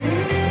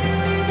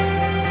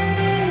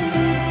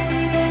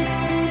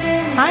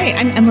Hi,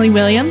 I'm Emily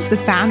Williams, the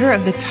founder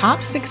of the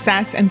top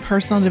success and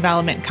personal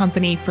development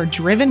company for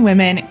driven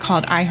women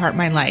called I Heart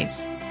My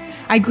Life.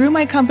 I grew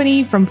my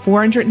company from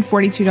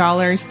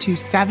 $442 to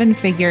seven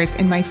figures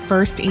in my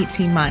first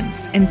 18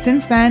 months. And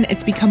since then,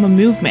 it's become a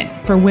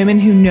movement for women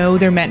who know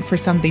they're meant for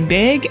something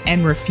big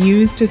and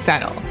refuse to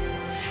settle.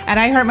 At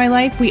I Heart My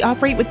Life, we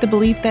operate with the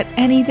belief that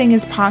anything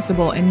is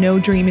possible and no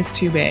dream is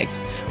too big.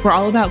 We're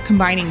all about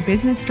combining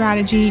business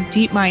strategy,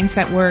 deep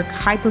mindset work,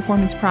 high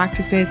performance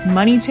practices,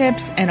 money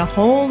tips, and a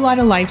whole lot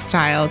of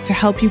lifestyle to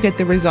help you get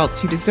the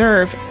results you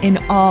deserve in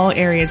all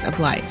areas of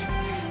life.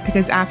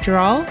 Because after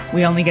all,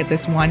 we only get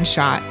this one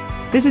shot.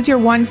 This is your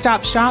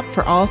one-stop shop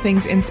for all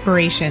things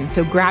inspiration.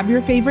 So grab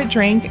your favorite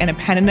drink and a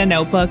pen and a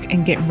notebook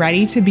and get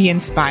ready to be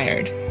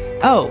inspired.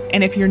 Oh,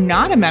 and if you're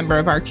not a member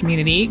of our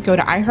community, go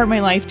to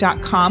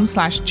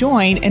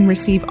iheartmylife.com/join and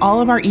receive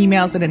all of our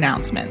emails and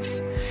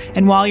announcements.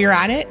 And while you're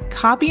at it,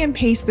 copy and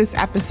paste this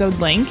episode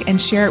link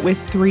and share it with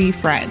 3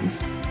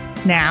 friends.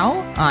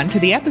 Now, on to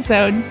the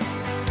episode.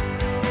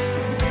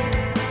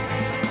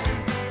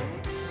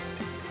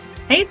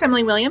 Hey, it's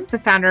Emily Williams, the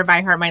founder of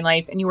I Heart My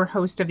Life and your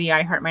host of the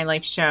I Heart My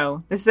Life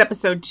show. This is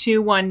episode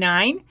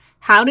 219,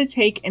 How to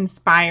Take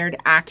Inspired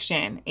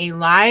Action, a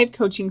live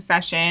coaching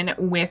session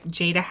with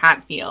Jada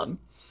Hatfield.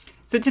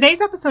 So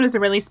today's episode is a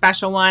really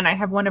special one. I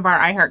have one of our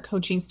I Heart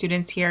coaching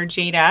students here,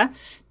 Jada,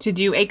 to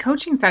do a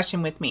coaching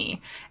session with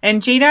me.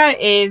 And Jada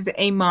is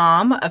a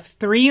mom of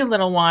 3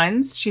 little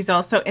ones. She's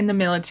also in the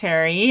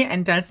military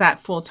and does that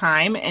full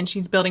time. And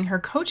she's building her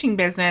coaching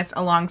business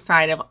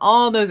alongside of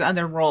all those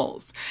other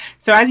roles.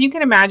 So as you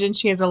can imagine,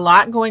 she has a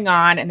lot going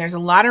on and there's a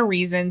lot of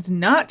reasons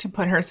not to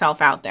put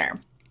herself out there.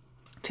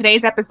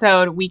 Today's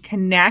episode, we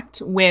connect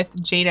with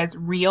Jada's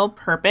real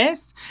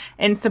purpose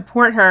and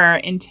support her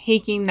in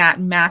taking that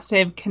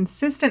massive,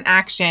 consistent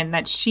action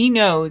that she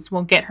knows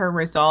will get her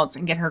results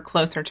and get her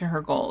closer to her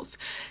goals.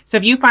 So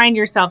if you find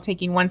yourself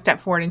taking 1 step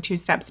forward and 2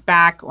 steps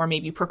back, or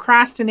maybe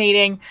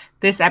procrastinating,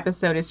 this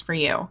episode is for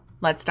you.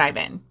 Let's dive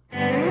in.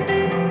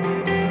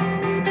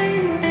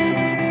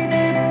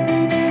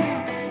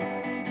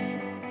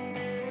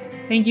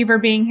 Thank you for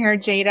being here,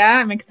 Jada.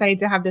 I'm excited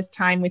to have this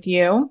time with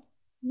you.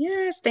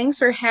 Yes, thanks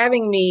for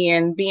having me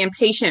and being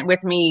patient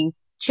with me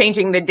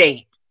changing the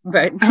date.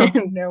 But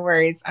no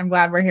worries. I'm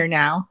glad we're here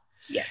now.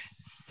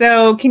 Yes.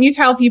 So can you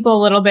tell people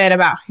a little bit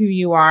about who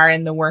you are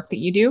and the work that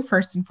you do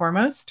first and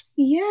foremost?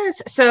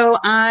 Yes. So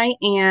my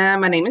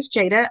name is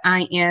Jada.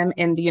 I am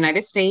in the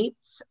United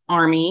States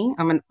Army.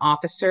 I'm an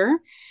officer.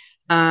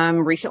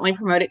 Recently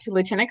promoted to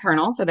Lieutenant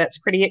Colonel. So that's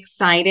pretty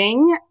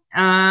exciting.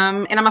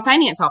 And I'm a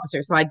finance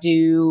officer. So I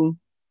do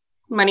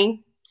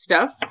money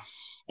stuff.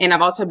 And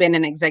I've also been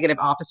an executive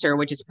officer,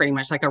 which is pretty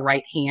much like a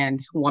right-hand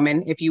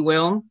woman, if you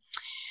will.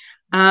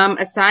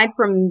 Aside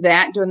from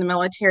that, doing the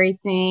military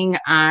thing,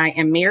 I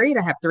am married.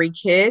 I have 3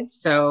 kids,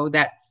 so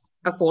that's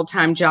a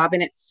full-time job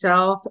in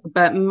itself.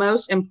 But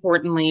most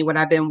importantly, what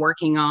I've been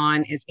working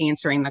on is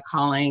answering the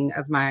calling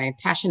of my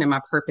passion and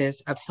my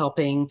purpose of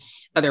helping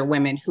other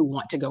women who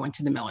want to go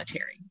into the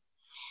military.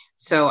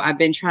 So I've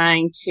been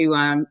trying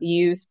to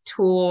use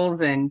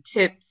tools and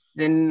tips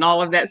and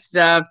all of that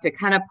stuff to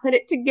kind of put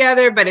it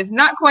together, but it's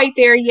not quite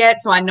there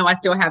yet. So I know I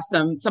still have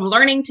some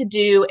learning to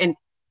do. And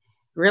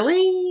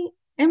really,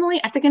 Emily,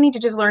 I think I need to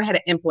just learn how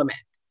to implement.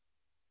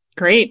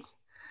 Great.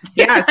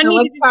 Yeah. So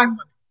let's talk.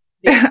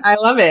 I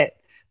love it.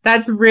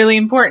 That's really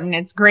important.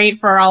 It's great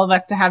for all of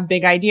us to have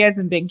big ideas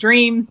and big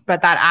dreams,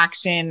 but that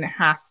action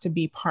has to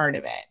be part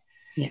of it.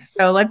 Yes.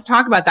 So let's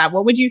talk about that.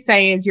 What would you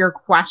say is your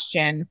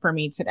question for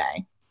me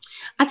today?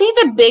 I think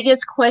the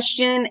biggest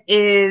question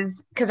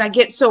is because I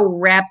get so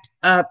wrapped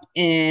up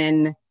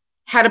in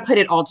how to put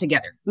it all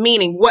together,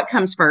 meaning what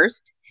comes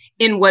first,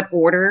 in what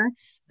order.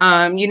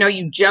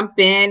 You jump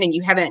in and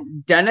you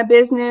haven't done a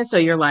business. So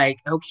you're like,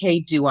 okay,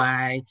 do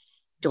I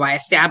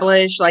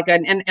establish like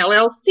an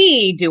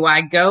LLC? Do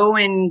I go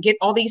and get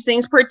all these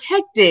things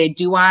protected?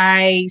 Do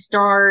I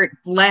start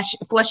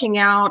fleshing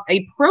out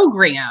a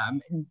program?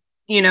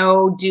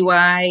 Do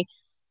I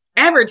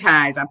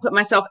advertise? I put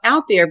myself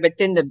out there, but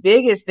then the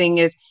biggest thing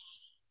is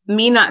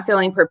me not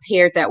feeling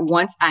prepared that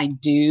once I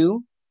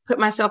do put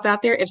myself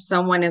out there, if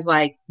someone is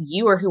like,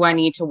 you are who I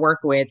need to work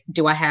with,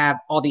 do I have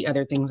all the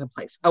other things in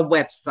place, a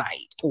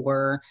website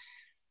or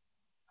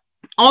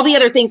all the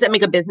other things that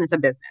make a business a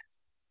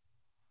business?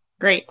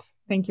 Great.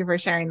 Thank you for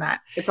sharing that.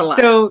 It's a lot.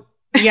 So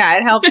yeah,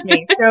 it helps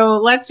me. So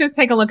let's just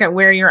take a look at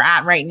where you're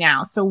at right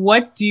now. So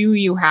what do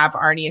you have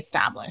already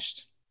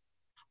established?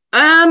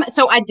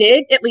 So I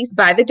did at least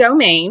buy the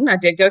domain. I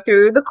did go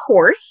through the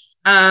course,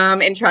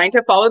 and trying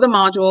to follow the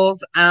modules.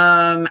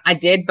 I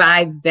did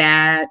buy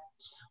that.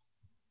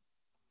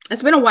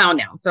 It's been a while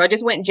now. So I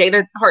just went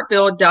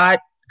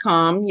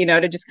jadahartfield.com,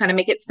 to just kind of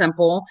make it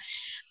simple,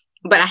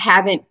 but I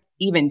haven't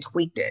even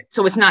tweaked it.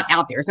 So it's not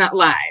out there. It's not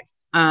live.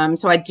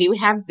 So I do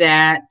have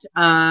that.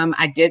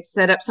 I did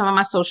set up some of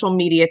my social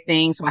media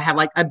things. So I have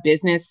like a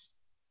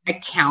business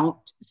account.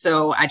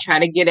 So I try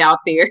to get out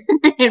there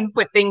and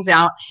put things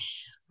out.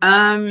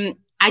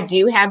 I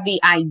do have the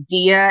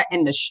idea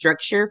and the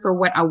structure for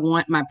what I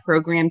want my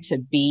program to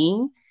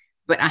be.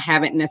 but I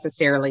haven't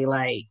necessarily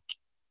like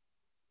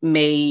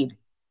made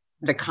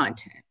the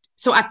content.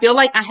 So I feel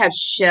like I have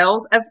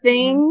shells of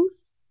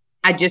things.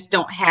 I just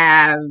don't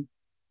have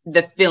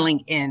the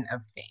filling in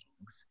of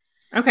things.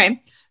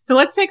 Okay. So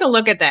let's take a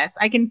look at this.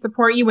 I can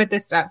support you with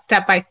this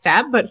step by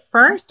step, but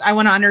first I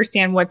want to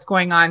understand what's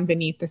going on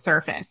beneath the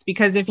surface.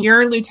 Because if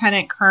you're a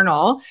lieutenant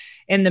colonel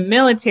in the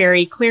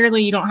military,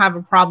 clearly you don't have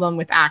a problem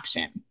with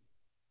action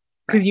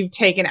because you've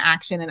taken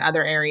action in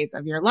other areas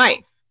of your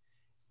life.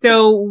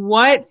 So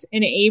what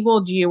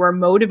enabled you or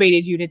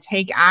motivated you to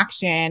take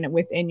action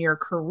within your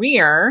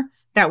career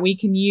that we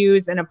can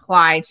use and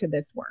apply to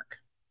this work?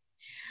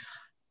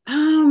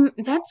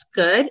 That's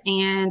good.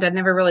 And I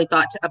never really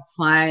thought to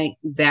apply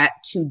that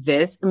to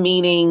this,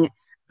 meaning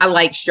I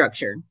like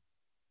structure.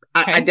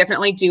 Okay. I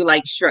definitely do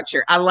like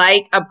structure. I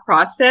like a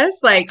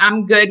process. Like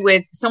I'm good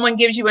with someone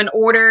gives you an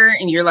order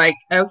and you're like,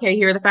 okay,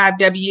 here are the 5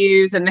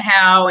 W's and the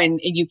how, and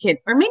you can,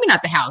 or maybe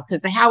not the how,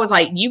 because the how is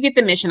like, you get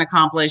the mission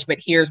accomplished, but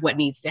here's what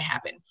needs to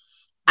happen.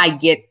 I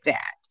get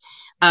that.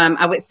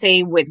 I would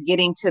say with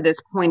getting to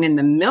this point in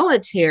the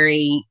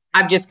military,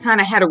 I've just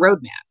kind of had a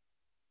roadmap.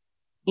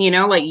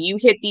 Like you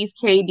hit these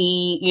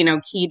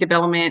KD, key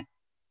development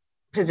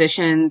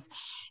positions,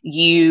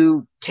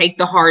 you take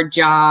the hard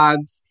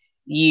jobs,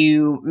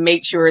 you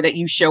make sure that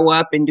you show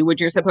up and do what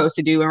you're supposed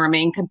to do and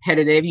remain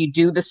competitive. You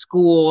do the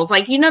schools,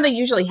 like, they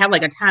usually have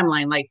like a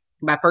timeline, like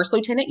by first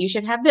lieutenant, you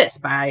should have this,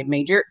 by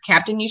major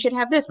captain, you should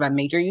have this, by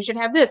major, you should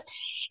have this.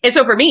 And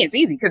so for me, it's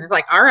easy because it's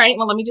like, all right,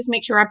 well, let me just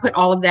make sure I put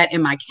all of that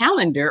in my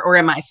calendar or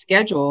in my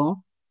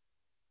schedule.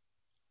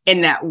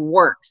 And that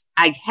works.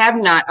 I have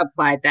not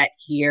applied that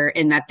here.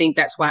 And I think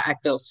that's why I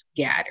feel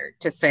scattered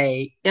to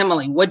say,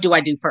 Emily, what do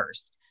I do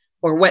first?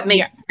 Or what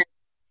makes sense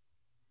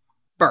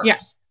first?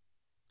 Yes,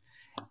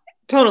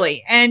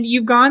 totally. And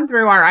you've gone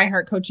through our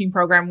iHeart coaching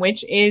program,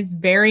 which is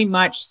very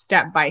much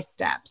step by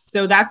step.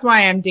 So that's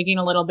why I'm digging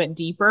a little bit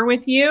deeper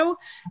with you. Okay.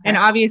 And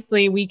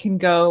obviously we can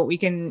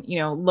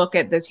look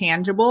at the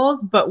tangibles,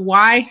 but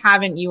why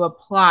haven't you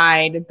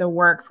applied the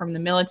work from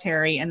the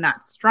military and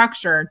that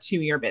structure to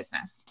your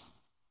business?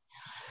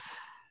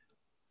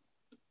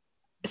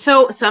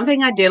 So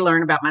something I did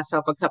learn about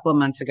myself a couple of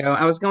months ago,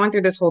 I was going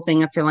through this whole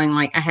thing of feeling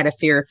like I had a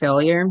fear of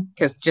failure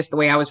because just the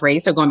way I was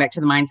raised. So going back to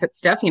the mindset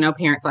stuff,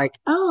 parents like,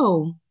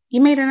 oh, you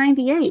made a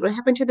 98. What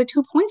happened to the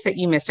 2 points that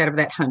you missed out of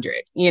that 100?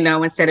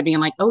 Instead of being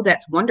like, oh,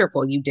 that's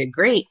wonderful. You did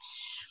great.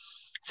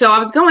 So I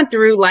was going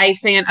through life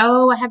saying,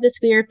 oh, I have this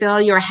fear of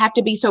failure. I have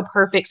to be so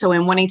perfect. So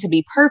in wanting to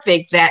be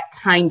perfect, that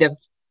kind of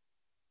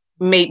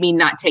made me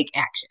not take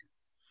action.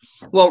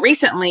 Well,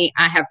 recently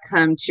I have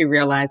come to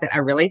realize that I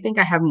really think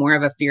I have more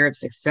of a fear of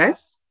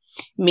success,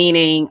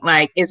 meaning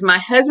like, is my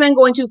husband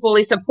going to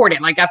fully support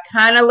it? Like I've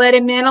kind of let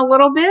him in a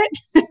little bit,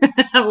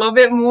 a little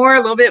bit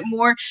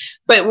more,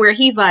 but where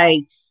he's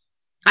like,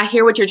 I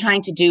hear what you're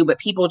trying to do, but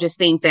people just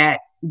think that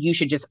you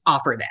should just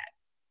offer that.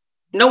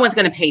 No one's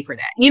going to pay for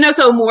that,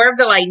 so more of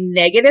the like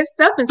negative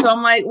stuff. And so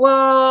I'm like,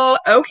 well,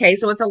 okay,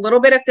 so it's a little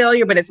bit of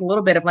failure, but it's a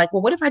little bit of like,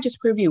 well, what if I just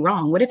prove you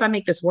wrong? What if I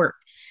make this work?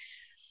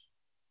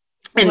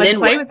 And let's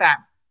play with that.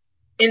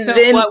 And so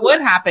then what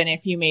would happen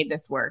if you made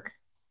this work?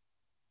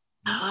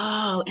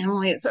 Oh,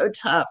 Emily, it's so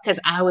tough because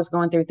I was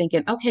going through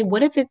thinking, okay,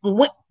 when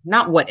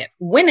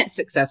it's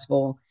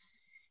successful,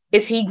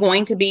 is he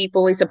going to be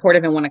fully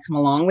supportive and want to come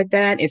along with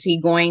that? Is he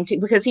going to,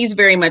 because he's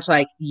very much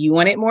like, you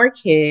wanted more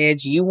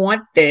kids, you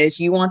want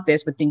this,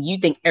 but then you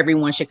think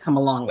everyone should come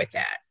along with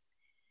that.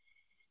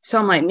 So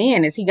I'm like,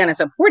 man, is he going to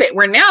support it?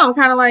 Where now I'm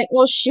kind of like,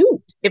 well,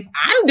 shoot, if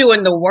I'm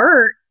doing the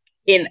work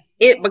and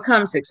it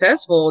becomes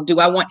successful, do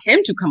I want him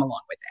to come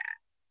along with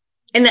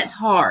that? And that's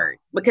hard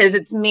because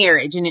it's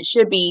marriage and it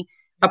should be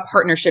a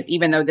partnership,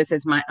 even though this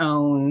is my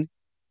own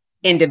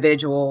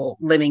individual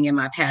living in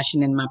my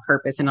passion and my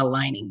purpose and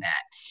aligning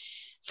that.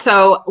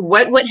 So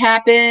what would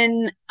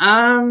happen?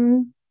 I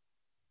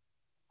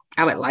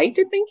would like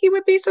to think he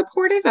would be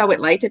supportive. I would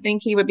like to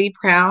think he would be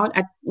proud.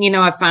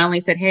 I finally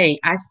said, hey,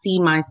 I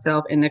see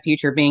myself in the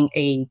future being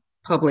a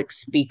public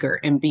speaker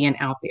and being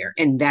out there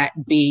and that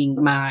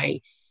being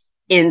my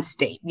end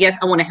state. Yes,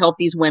 I want to help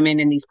these women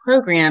in these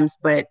programs,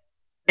 but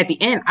at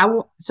the end, I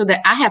want so that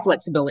I have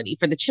flexibility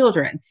for the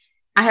children.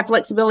 I have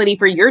flexibility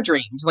for your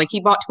dreams. Like he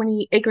bought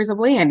 20 acres of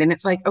land and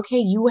it's like, okay,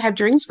 you have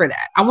dreams for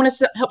that. I want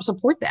to help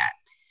support that.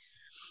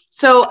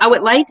 So I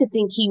would like to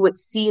think he would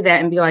see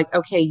that and be like,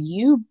 okay,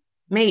 you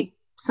made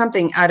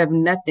something out of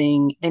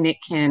nothing and it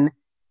can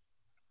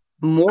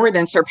more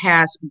than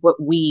surpass what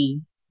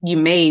you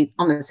made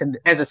on this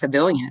as a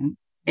civilian,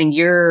 and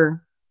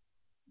you're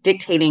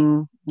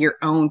dictating your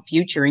own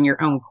future and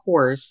your own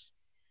course.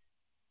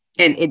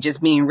 And it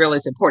just being really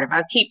supportive.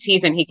 I keep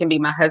teasing he can be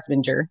my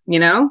husbander,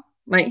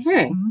 like,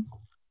 hey,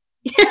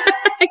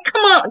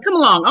 come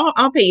along.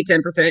 I'll pay you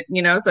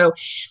 10%, So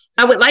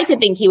I would like to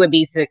think he would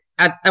be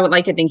I would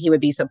like to think he would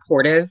be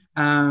supportive.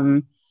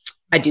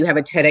 I do have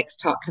a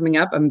TEDx talk coming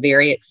up. I'm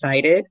very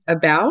excited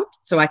about,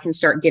 so I can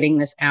start getting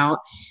this out.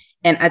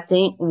 And I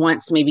think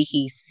once maybe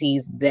he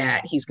sees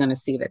that, he's going to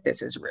see that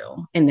this is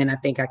real. And then I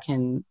think I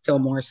can feel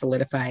more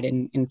solidified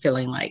in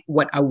feeling like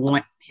what I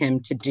want him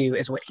to do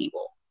is what he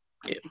will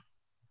do.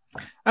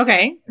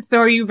 Okay. So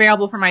are you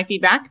available for my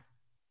feedback?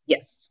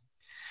 Yes.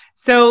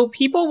 So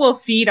people will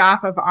feed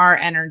off of our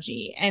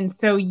energy. And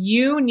so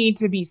you need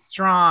to be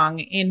strong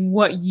in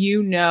what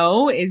you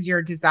know is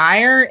your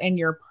desire and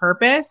your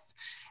purpose,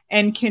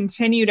 and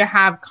continue to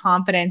have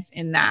confidence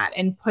in that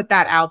and put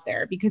that out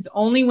there, because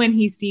only when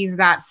he sees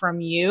that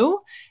from you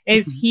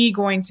is he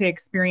going to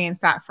experience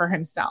that for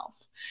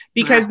himself.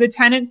 Because the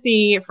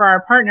tendency for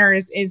our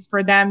partners is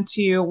for them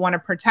to want to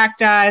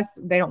protect us.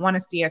 They don't want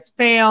to see us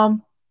fail.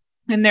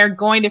 And they're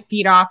going to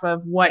feed off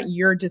of what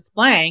you're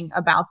displaying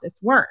about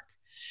this work.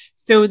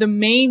 So the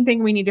main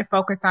thing we need to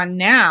focus on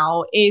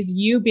now is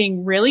you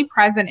being really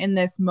present in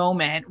this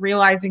moment,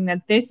 realizing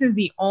that this is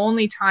the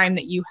only time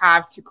that you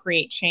have to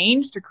create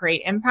change, to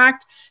create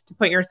impact, to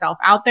put yourself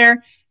out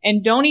there.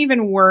 And don't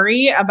even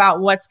worry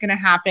about what's going to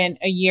happen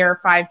a year,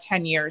 5,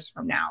 10 years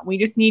from now. We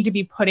just need to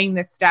be putting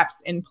the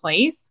steps in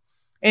place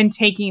and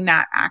taking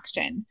that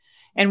action.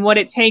 And what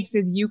it takes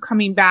is you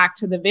coming back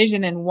to the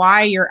vision and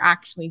why you're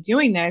actually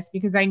doing this,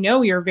 because I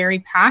know you're very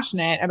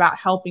passionate about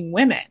helping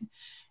women.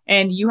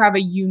 And you have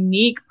a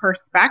unique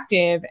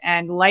perspective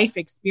and life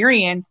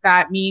experience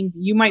that means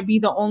you might be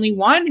the only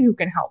one who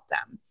can help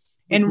them.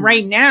 And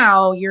right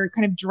now, you're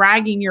kind of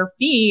dragging your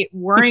feet,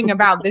 worrying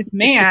about this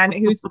man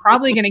who's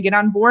probably going to get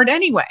on board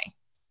anyway.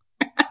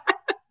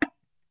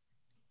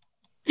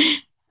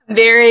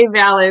 Very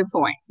valid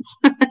points.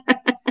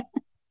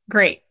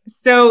 Great.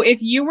 So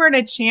if you were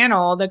to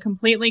channel the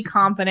completely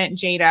confident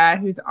Jada,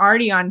 who's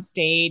already on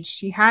stage,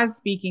 she has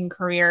speaking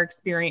career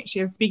experience, she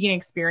has speaking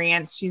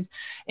experience, she's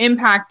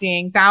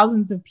impacting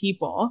thousands of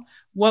people,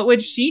 what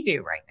would she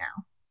do right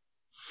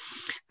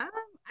now?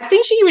 I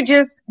think she would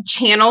just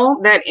channel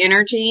that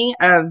energy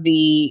of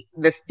the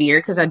fear,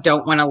 because I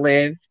don't want to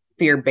live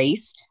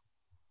fear-based.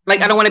 Like,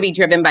 I don't want to be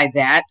driven by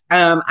that.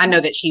 I know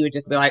that she would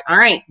just be like, all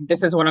right,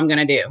 this is what I'm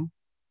going to do.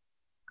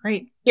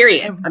 Great.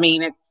 Period. I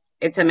mean,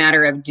 it's a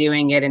matter of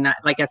doing it and not,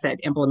 like I said,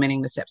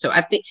 implementing the steps. So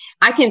I think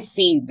I can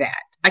see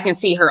that. I can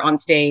see her on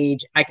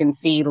stage. I can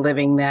see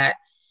living that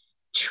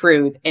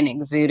truth and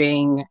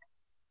exuding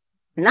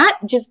not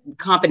just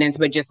confidence,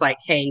 but just like,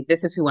 hey,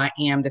 this is who I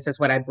am. This is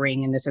what I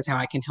bring, and this is how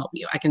I can help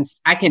you.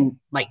 I can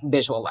like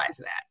visualize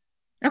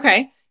that.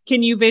 Okay.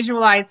 Can you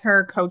visualize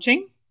her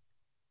coaching?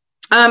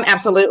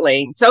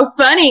 Absolutely. So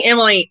funny,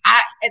 Emily,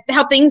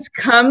 how things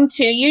come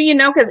to you,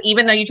 because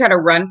even though you try to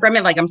run from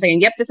it, like I'm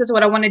saying, yep, this is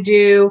what I want to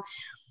do.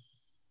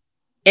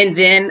 And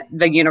then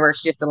the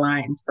universe just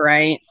aligns,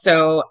 right?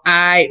 So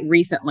I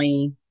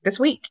recently,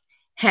 this week,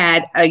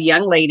 had a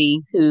young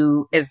lady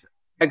who is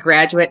a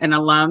graduate and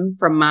alum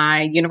from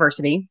my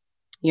University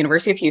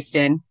of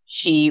Houston.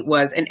 She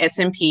was an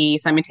SMP,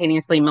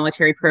 simultaneously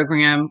military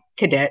program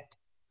cadet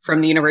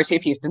from the University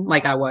of Houston,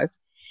 like I was.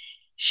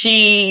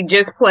 She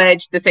just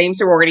pledged the same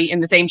sorority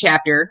in the same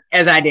chapter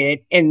as I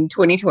did in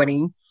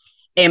 2020.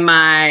 And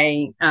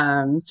my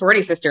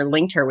sorority sister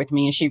linked her with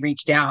me, and she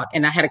reached out,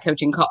 and I had a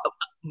coaching call.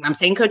 I'm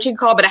saying coaching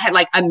call, but I had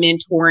like a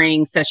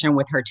mentoring session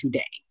with her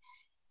today.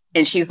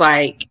 And she's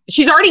like,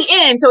 she's already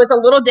in. So it's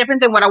a little different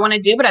than what I want to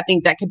do, but I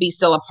think that could be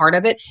still a part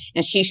of it.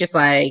 And she's just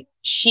like,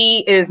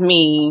 she is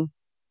me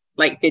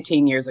like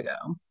 15 years ago.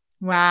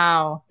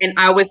 Wow. And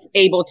I was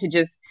able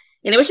to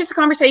and it was just a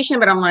conversation,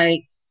 but I'm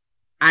like,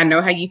 I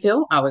know how you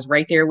feel. I was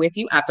right there with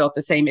you. I felt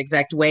the same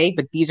exact way,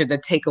 but these are the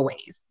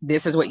takeaways.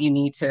 This is what you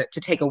need to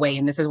take away.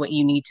 And this is what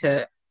you need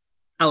to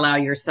allow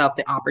yourself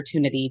the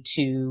opportunity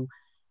to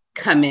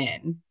come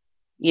in,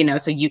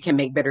 so you can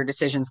make better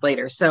decisions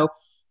later. So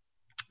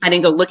I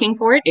didn't go looking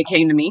for it. It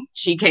came to me.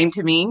 She came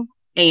to me,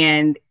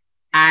 and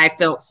I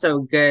felt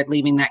so good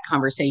leaving that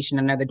conversation.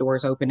 Another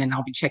door's open, and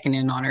I'll be checking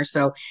in on her.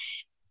 So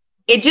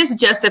it just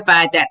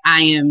justified that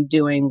I am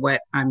doing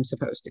what I'm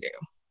supposed to do.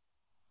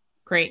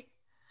 Great.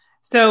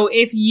 So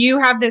if you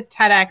have this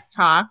TEDx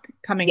talk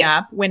coming Yes.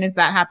 up, when is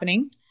that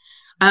happening?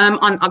 On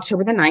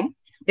October the 9th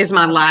is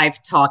my live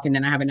talk. And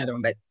then I have another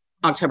one, but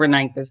October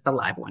 9th is the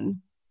live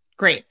one.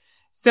 Great.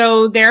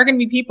 So there are going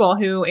to be people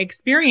who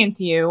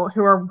experience you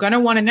who are going to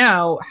want to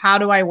know, how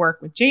do I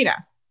work with Jada?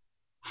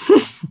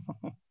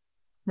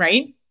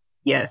 Right?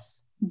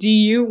 Yes. Do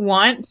you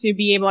want to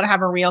be able to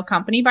have a real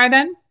company by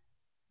then?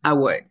 I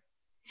would.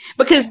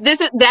 Because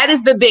that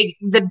is the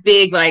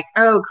big like,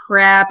 oh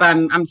crap,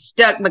 I'm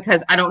stuck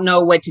because I don't know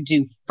what to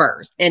do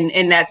first.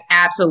 And that's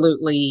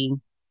absolutely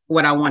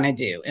what I want to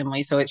do,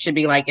 Emily. So it should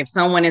be like, if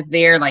someone is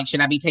there, like,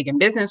 should I be taking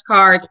business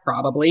cards?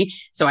 Probably.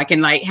 So I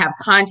can like have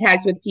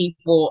contacts with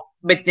people,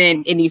 but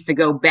then it needs to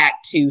go back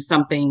to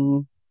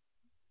something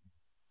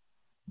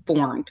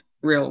formed,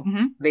 real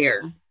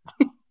there.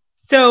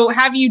 So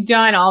have you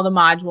done all the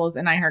modules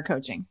in iHeart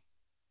Coaching?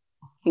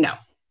 No.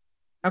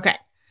 Okay.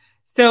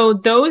 So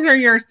those are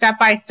your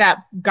step-by-step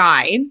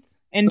guides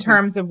in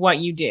terms of what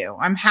you do.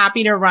 I'm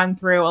happy to run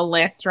through a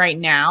list right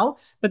now,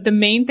 but the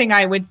main thing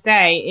I would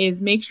say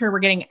is make sure we're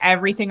getting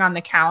everything on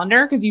the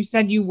calendar, because you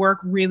said you work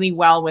really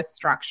well with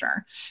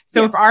structure.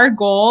 So if our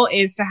goal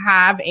is to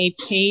have a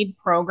paid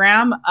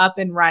program up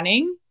and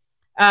running,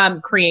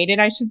 created,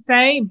 I should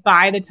say,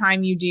 by the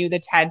time you do the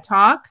TED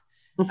Talk,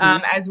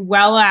 as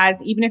well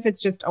as even if it's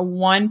just a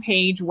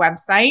one-page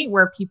website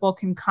where people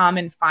can come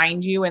and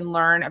find you and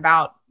learn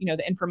about,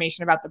 the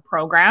information about the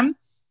program,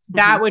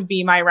 that would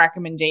be my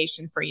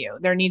recommendation for you.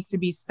 There needs to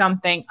be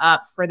something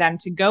up for them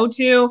to go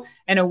to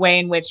and a way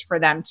in which for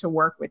them to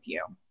work with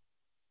you.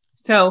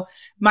 So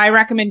my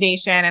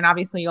recommendation, and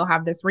obviously you'll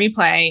have this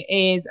replay,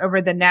 is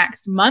over the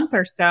next month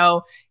or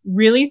so,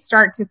 really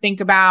start to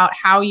think about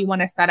how you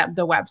want to set up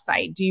the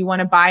website. Do you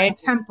want to buy a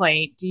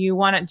template? Do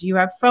you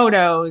have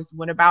photos?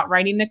 What about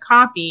writing the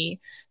copy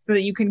so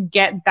that you can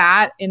get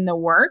that in the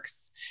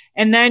works?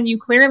 And then you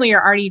clearly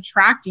are already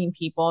attracting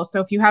people.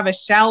 So if you have a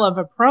shell of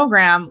a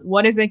program,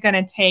 what is it going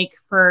to take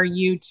for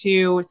you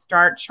to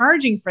start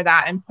charging for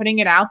that and putting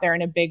it out there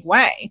in a big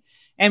way?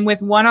 And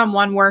with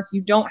one-on-one work,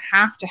 you don't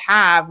have to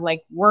have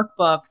like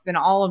workbooks and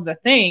all of the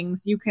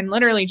things. You can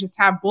literally just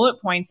have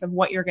bullet points of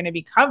what you're going to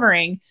be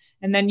covering.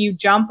 And then you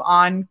jump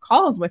on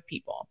calls with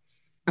people,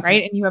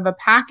 right? And you have a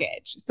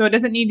package. So it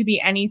doesn't need to be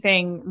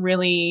anything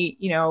really,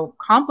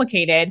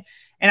 complicated.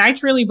 And I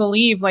truly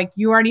believe like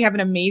you already have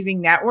an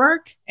amazing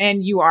network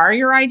and you are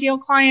your ideal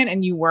client,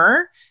 and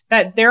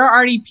that there are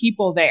already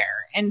people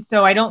there. And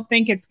so I don't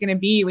think it's going to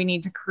be, we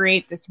need to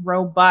create this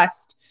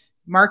robust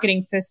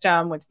marketing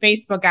system with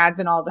Facebook ads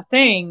and all the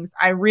things.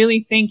 I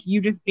really think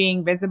you just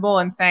being visible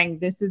and saying,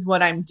 this is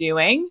what I'm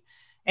doing,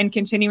 and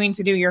continuing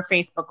to do your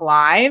Facebook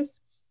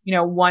lives,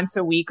 once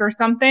a week or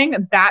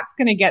something, that's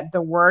going to get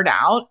the word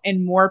out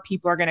and more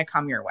people are going to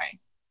come your way.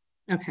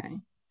 Okay.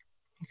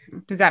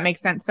 Does that make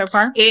sense so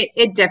far?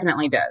 It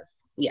definitely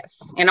does.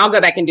 Yes. And I'll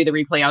go back and do the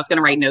replay. I was going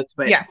to write notes,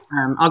 but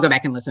I'll go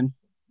back and listen.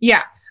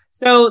 Yeah.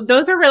 So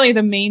those are really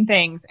the main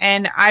things.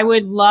 And I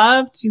would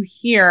love to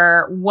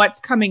hear what's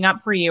coming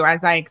up for you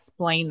as I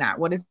explain that.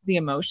 What is the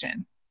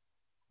emotion?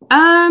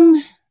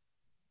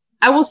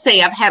 I will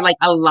say I've had like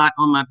a lot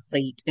on my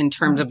plate in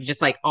terms of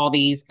just like all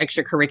these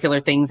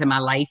extracurricular things in my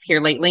life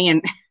here lately.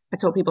 And I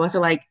told people I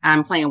feel like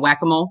I'm playing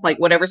whack-a-mole, like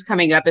whatever's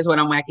coming up is what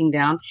I'm whacking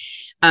down.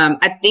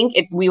 I think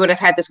if we would have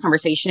had this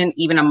conversation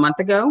even a month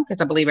ago,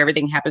 because I believe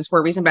everything happens for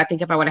a reason, but I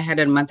think if I would have had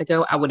it a month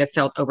ago, I would have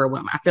felt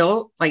overwhelmed. I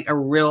feel like a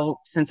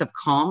real sense of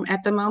calm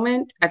at the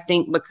moment. I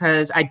think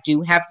because I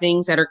do have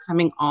things that are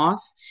coming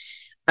off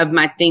of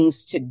my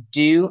things to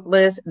do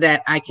list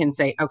that I can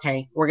say,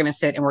 okay, we're going to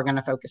sit and we're going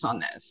to focus on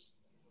this.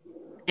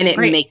 And it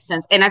makes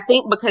sense. And I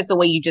think because the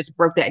way you just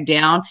broke that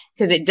down,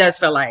 because it does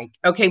feel like,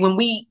 okay,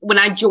 when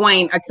I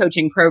join a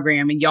coaching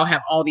program and y'all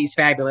have all these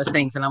fabulous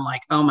things and I'm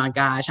like, oh my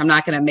gosh, I'm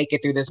not going to make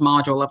it through this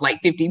module of like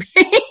 50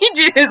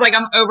 pages. Like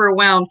I'm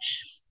overwhelmed.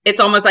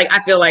 It's almost like,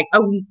 I feel like,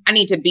 oh, I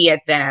need to be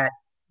at that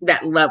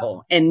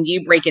level. And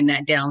you breaking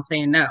that down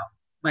saying, no,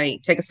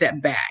 like take a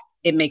step back.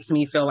 It makes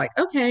me feel like,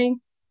 okay,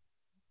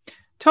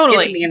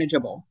 totally, it's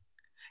manageable.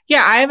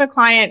 Yeah, I have a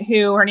client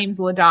who, her name's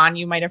LaDawn.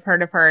 You might have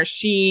heard of her.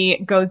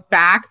 She goes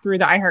back through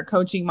the iHeart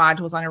coaching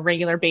modules on a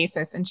regular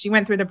basis, and she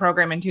went through the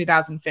program in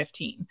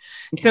 2015.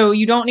 Okay. So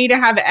you don't need to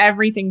have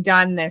everything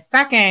done this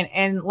second.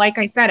 And like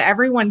I said,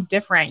 everyone's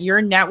different.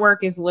 Your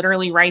network is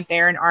literally right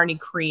there and already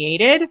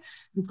created,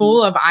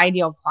 full of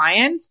ideal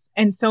clients.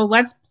 And so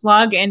let's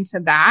plug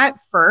into that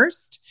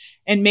first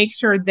and make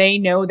sure they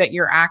know that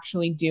you're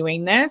actually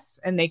doing this,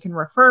 and they can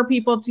refer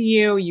people to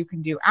you. You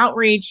can do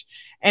outreach,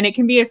 and it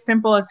can be as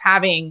simple as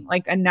having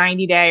like a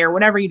 90-day or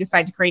whatever you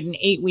decide to create, an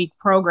 8-week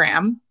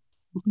program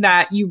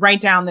that you write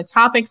down the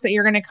topics that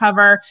you're going to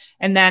cover.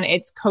 And then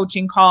it's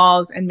coaching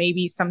calls and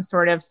maybe some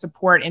sort of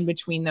support in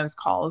between those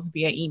calls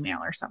via email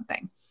or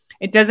something.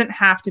 It doesn't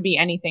have to be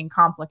anything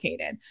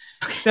complicated.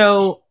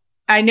 So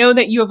I know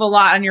that you have a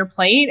lot on your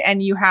plate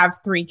and you have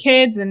 3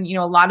 kids and,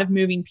 a lot of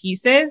moving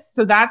pieces.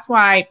 So that's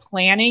why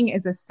planning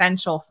is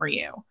essential for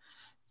you.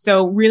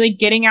 So really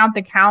getting out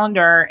the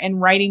calendar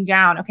and writing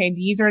down, okay,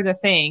 these are the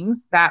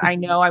things that I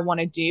know I want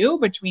to do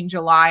between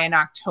July and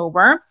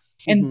October.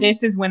 And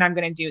this is when I'm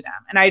going to do them.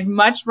 And I'd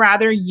much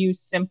rather you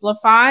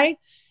simplify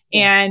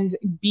and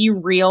be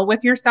real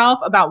with yourself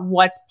about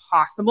what's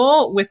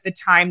possible with the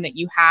time that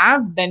you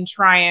have than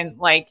try and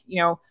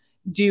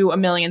do a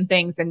million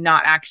things and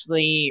not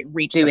actually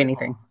do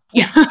anything. Goals.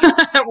 Yeah.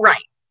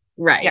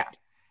 Right. Yeah.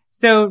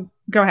 So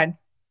go ahead.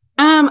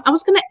 I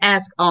was going to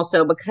ask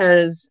also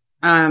because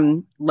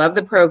love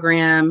the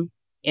program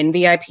in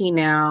VIP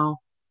now.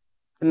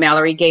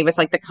 Mallory gave us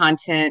like the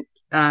content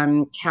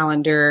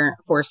calendar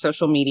for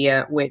social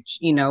media, which,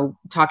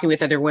 talking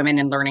with other women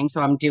and learning.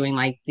 So I'm doing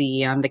like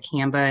the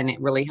Canva, and it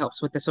really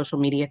helps with the social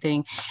media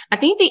thing. I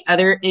think the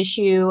other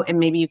issue, and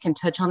maybe you can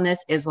touch on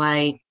this, is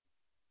like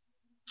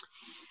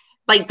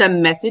the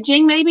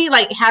messaging, maybe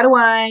like, how do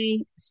I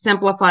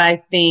simplify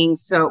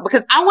things? So,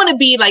 because I want to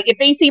be like, if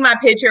they see my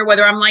picture,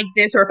 whether I'm like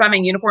this or if I'm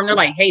in uniform, they're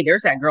like, hey,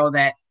 there's that girl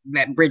that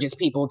that bridges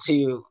people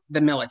to the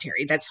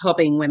military, that's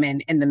helping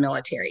women in the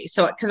military.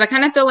 So, because I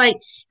kind of feel like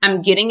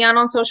I'm getting out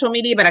on social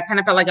media, but I kind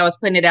of felt like I was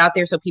putting it out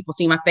there so people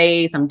see my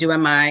face. I'm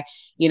doing my,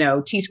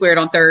 T squared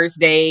on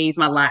Thursdays,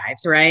 my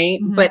lives, right?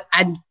 Mm-hmm. But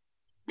I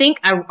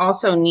think I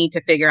also need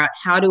to figure out,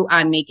 how do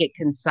I make it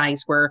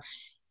concise where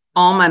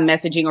all my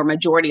messaging or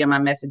majority of my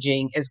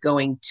messaging is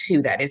going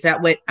to that? Is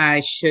that what I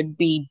should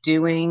be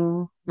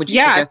doing? Would you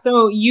suggest?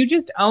 So you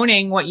just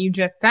owning what you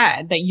just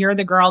said, that you're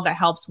the girl that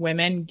helps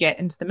women get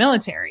into the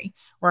military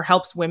or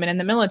helps women in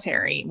the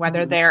military,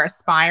 whether they're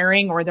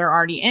aspiring or they're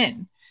already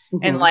in.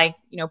 And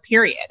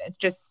period. It's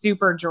just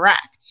super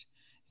direct.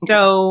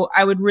 So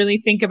I would really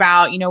think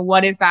about,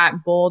 what is that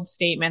bold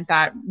statement,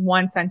 that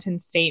one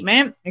sentence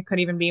statement? It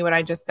could even be what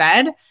I just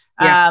said.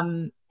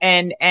 Yeah.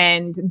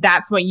 And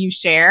that's what you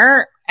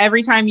share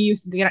every time you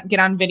get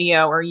on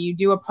video or you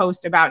do a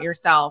post about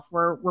yourself.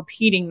 We're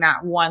repeating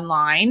that one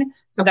line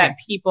so that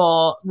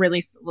people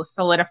really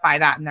solidify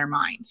that in their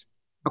mind.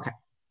 Okay,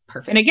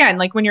 perfect. And again,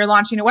 like when you're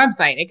launching a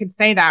website, it could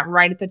say that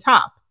right at the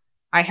top.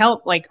 I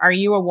help, are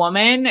you a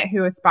woman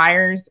who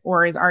aspires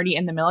or is already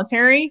in the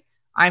military?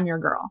 I'm your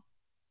girl.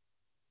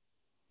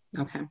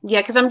 Okay.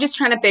 Yeah, because I'm just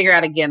trying to figure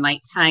out, again,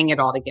 tying it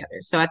all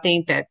together. So I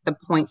think that the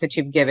points that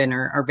you've given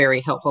are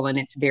very helpful, and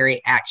it's very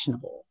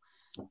actionable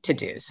to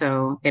do.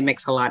 So it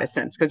makes a lot of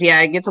sense, because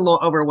it gets a little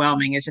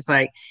overwhelming. It's just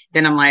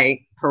then I'm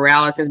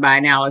paralysis by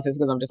analysis,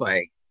 because I'm just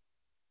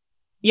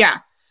yeah.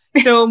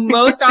 So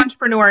most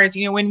entrepreneurs,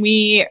 when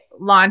we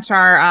launch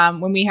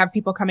when we have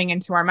people coming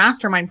into our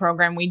mastermind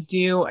program, we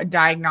do a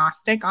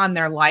diagnostic on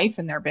their life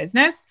and their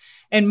business.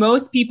 And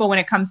most people, when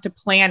it comes to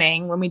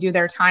planning, when we do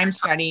their time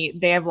study,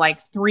 they have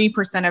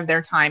 3% of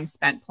their time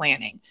spent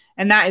planning.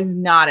 And that is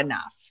not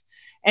enough.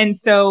 And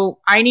so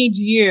I need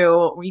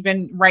you,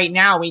 even right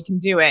now, we can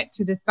do it,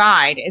 to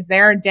decide, is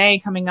there a day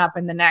coming up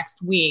in the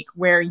next week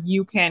where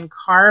you can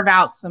carve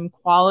out some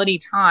quality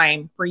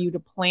time for you to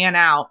plan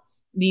out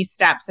these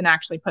steps and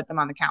actually put them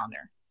on the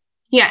calendar?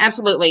 Yeah,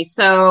 absolutely.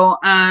 So,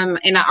 and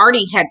I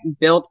already had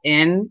built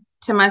in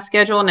to my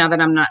schedule, now that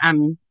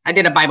I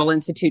did a Bible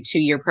Institute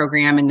 2-year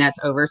program, and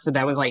that's over. So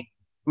that was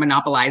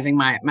monopolizing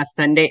my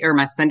Sunday or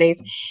my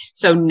Sundays.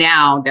 So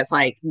now that's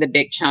the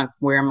big chunk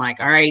where I'm all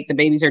right, the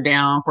babies are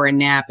down for a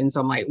nap. And so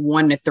I'm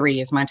 1 to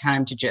 3 is my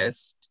time to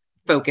just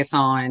focus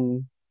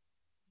on,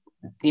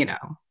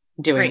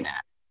 doing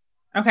that.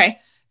 Okay.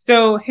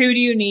 So who do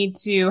you need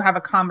to have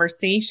a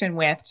conversation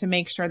with to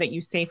make sure that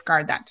you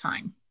safeguard that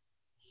time?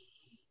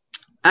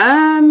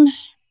 The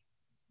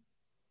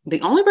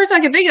only person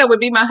I can think of would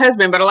be my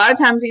husband, but a lot of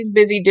times he's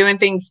busy doing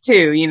things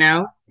too,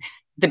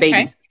 the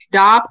babies.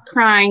 Stop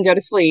crying, go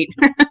to sleep.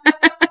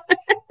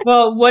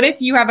 Well, what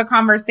if you have a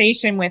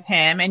conversation with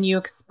him and you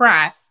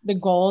express the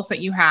goals that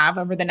you have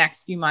over the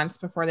next few months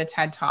before the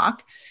TED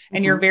Talk,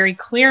 and you're very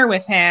clear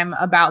with him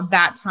about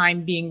that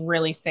time being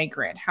really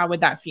sacred? How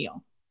would that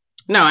feel?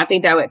 No, I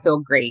think that would feel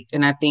great.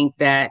 And I think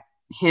that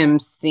him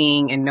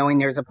seeing and knowing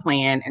there's a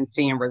plan and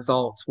seeing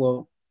results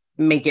will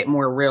make it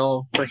more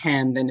real for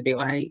him than to be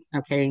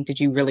okay, did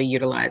you really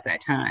utilize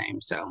that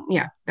time? So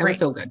yeah, that would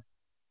feel good.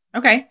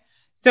 Okay.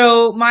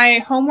 So my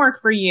homework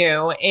for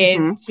you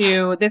is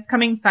to, this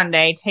coming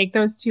Sunday, take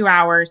those 2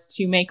 hours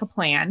to make a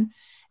plan.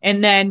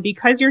 And then,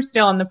 because you're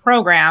still in the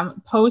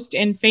program, post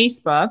in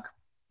Facebook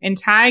and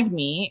tag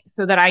me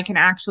so that I can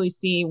actually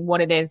see what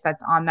it is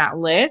that's on that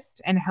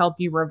list and help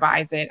you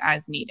revise it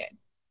as needed.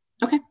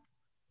 Okay.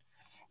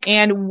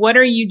 And what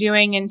are you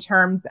doing in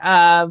terms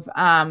of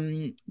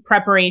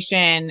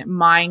preparation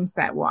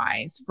mindset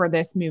wise for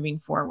this moving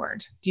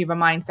forward? Do you have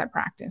a mindset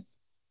practice?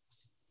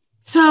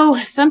 So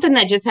something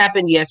that just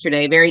happened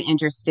yesterday, very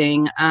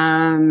interesting.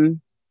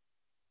 Husband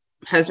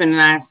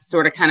and I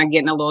sort of kind of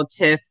getting a little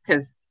tiff,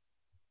 because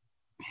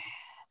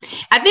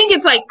I think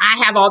it's I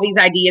have all these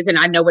ideas and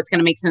I know what's going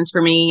to make sense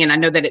for me. And I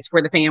know that it's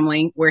for the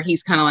family, where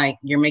he's kind of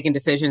you're making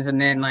decisions.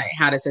 And then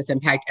how does this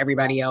impact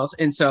everybody else?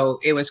 And so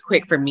it was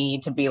quick for me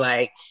to be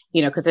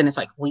because then it's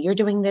well, you're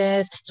doing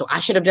this, so I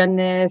should have done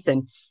this.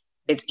 And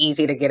it's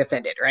easy to get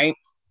offended, right?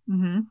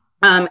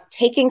 Mm-hmm.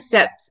 Taking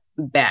steps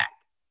back.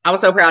 I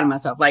was so proud of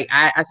myself.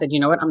 I said, you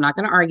know what? I'm not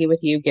going to argue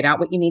with you. Get out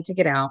what you need to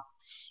get out.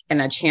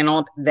 And I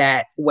channeled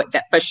that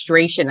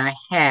frustration I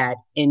had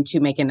into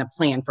making a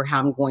plan for how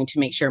I'm going to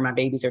make sure my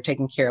babies are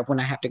taken care of when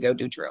I have to go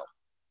do drill.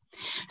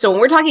 So when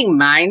we're talking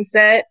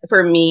mindset,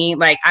 for me,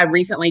 I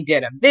recently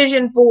did a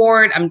vision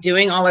board. I'm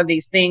doing all of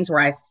these things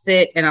where I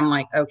sit and I'm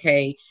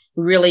okay,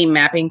 really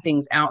mapping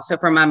things out. So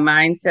for my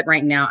mindset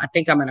right now, I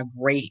think I'm in a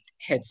great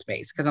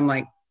headspace, because I'm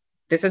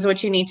this is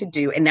what you need to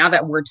do. And now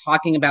that we're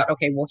talking about,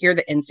 okay, well, here are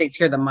the insights,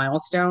 here are the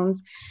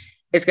milestones,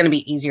 it's going to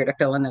be easier to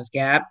fill in those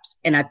gaps.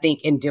 And I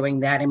think in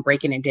doing that and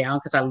breaking it down,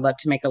 because I love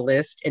to make a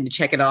list and to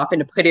check it off and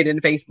to put it in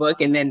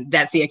Facebook, and then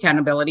that's the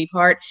accountability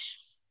part,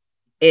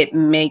 it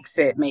makes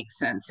it make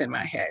sense in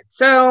my head.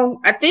 So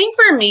I think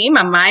for me,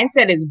 my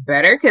mindset is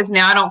better, because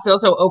now I don't feel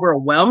so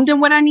overwhelmed in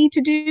what I need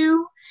to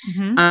do.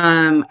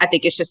 Mm-hmm. I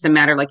think it's just a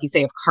matter, like you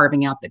say, of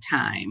carving out the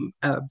time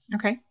of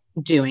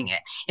doing it.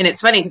 And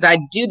it's funny, because I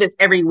do this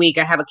every week.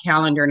 I have a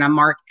calendar and I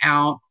mark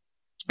out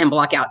and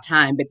block out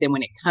time. But then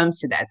when it comes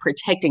to that,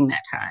 protecting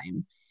that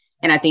time.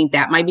 And I think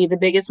that might be the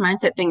biggest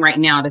mindset thing right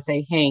now, to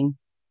say, hey,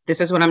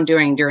 this is what I'm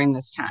doing during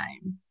this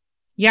time.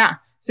 Yeah.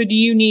 So do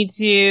you need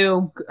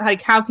to,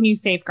 like, how can you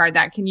safeguard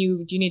that? Do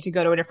you need to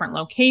go to a different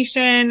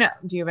location?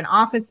 Do you have an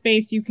office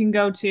space you can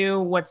go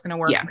to? What's going to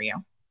work for you?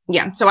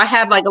 Yeah. So I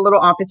have like a little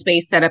office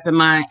space set up in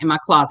my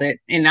closet,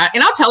 and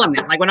I'll tell them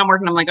that, like, when I'm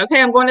working, I'm like,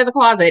 okay, I'm going to the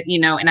closet,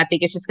 and I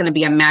think it's just going to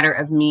be a matter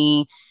of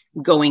me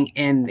going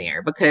in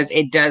there, because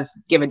it does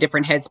give a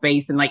different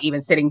headspace than like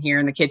even sitting here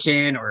in the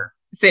kitchen or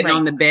sitting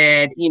on the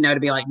bed, to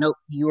be like, nope,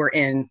 you're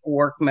in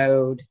work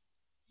mode,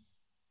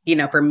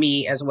 for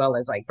me, as well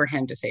as like for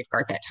him, to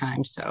safeguard that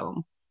time.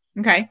 So,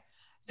 okay.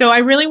 So I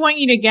really want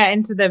you to get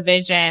into the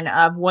vision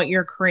of what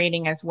you're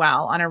creating as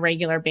well on a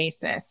regular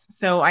basis.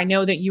 So I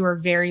know that you are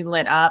very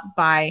lit up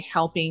by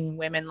helping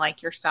women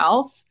like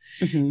yourself,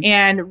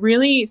 and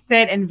really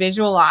sit and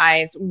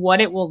visualize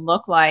what it will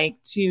look like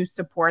to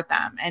support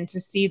them and to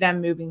see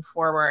them moving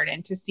forward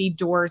and to see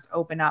doors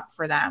open up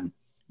for them.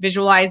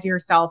 Visualize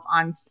yourself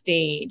on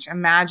stage.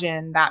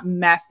 Imagine that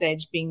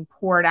message being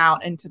poured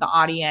out into the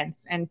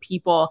audience, and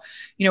people,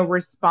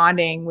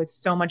 responding with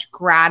so much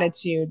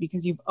gratitude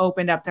because you've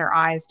opened up their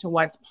eyes to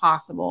what's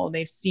possible.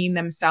 They've seen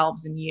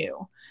themselves in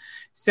you.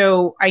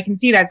 So I can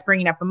see that's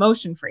bringing up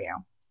emotion for you.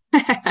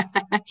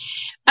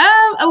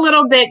 A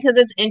little bit, because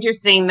it's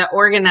interesting. The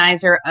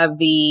organizer of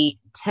the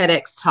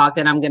TEDx talk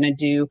that I'm going to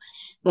do,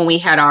 when we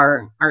had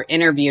our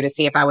interview to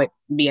see if I would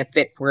be a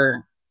fit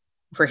for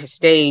his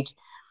stage,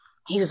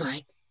 he was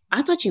like,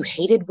 I thought you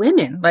hated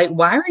women. Like,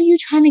 why are you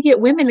trying to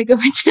get women to go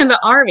into the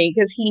Army?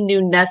 Because he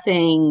knew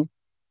nothing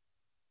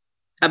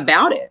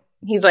about it.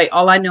 He's like,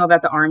 all I know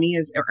about the Army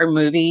are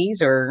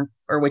movies or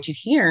what you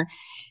hear.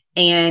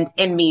 And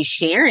me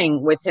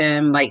sharing with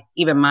him, like,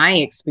 even my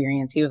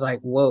experience, he was like,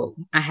 whoa,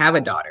 I have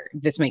a daughter.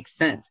 This makes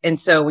sense.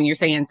 And so when you're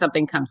saying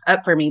something comes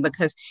up for me,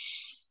 because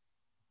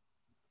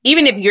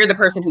even if you're the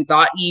person who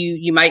thought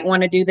you might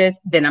want to do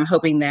this, then I'm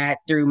hoping that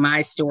through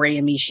my story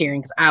and me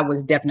sharing, because I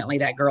was definitely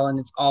that girl, and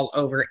it's all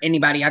over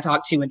anybody I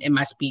talked to in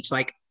my speech,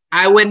 like,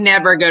 I would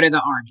never go to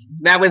the Army.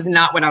 That was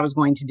not what I was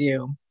going to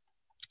do.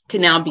 To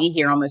now be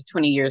here almost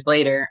 20 years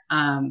later.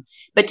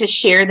 But to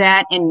share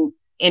that and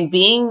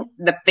being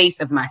the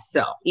face of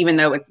myself, even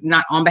though it's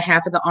not on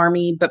behalf of the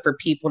Army, but for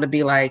people to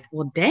be like,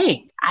 well,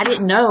 dang, I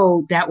didn't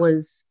know that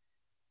was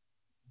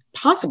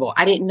possible.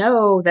 I didn't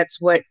know that's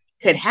what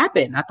could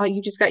happen. I thought you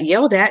just got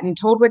yelled at and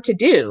told what to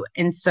do.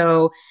 And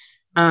so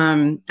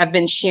I've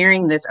been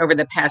sharing this over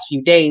the past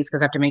few days,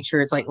 because I have to make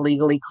sure it's like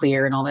legally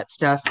clear and all that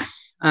stuff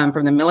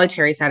from the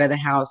military side of the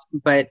house.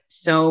 But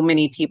so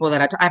many people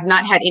that I've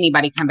not had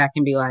anybody come back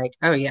and be like,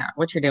 oh yeah,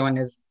 what you're doing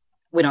is,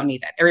 we don't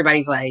need that.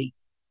 Everybody's like,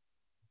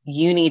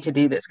 you need to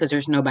do this, because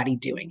there's nobody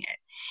doing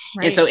it.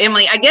 Right. And so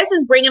Emily, I guess,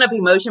 is bringing up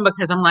emotion,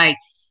 because I'm like,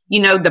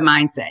 the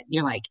mindset,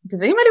 you're like,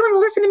 does anybody want to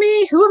listen to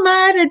me? Who am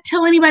I to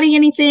tell anybody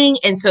anything?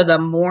 And so the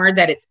more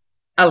that it's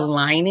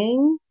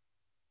aligning,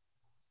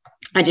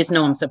 I just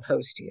know I'm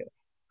supposed to.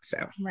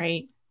 So,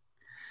 right.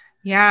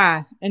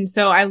 Yeah. And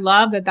so I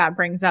love that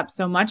brings up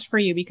so much for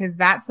you, because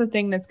that's the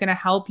thing that's going to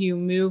help you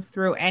move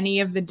through any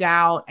of the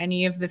doubt,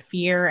 any of the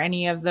fear,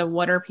 any of the,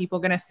 what are people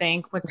going to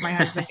think? What's my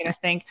husband going to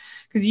think?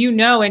 Because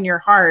in your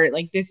heart,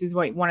 like, this is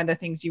one of the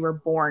things you were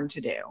born to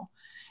do.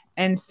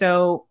 And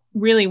so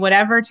really,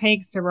 whatever it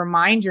takes to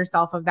remind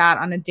yourself of that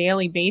on a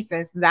daily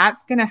basis,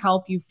 that's going to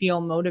help you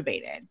feel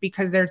motivated,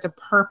 because there's a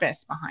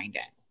purpose behind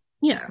it.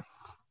 Yeah.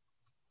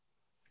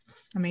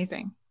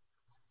 Amazing.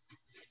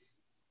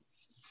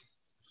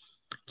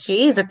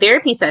 Geez, a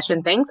therapy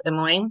session. Thanks,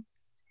 Emily.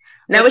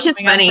 No, it's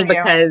just funny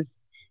because,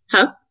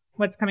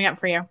 What's coming up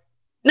for you?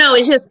 No,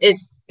 it's just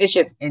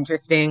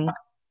interesting.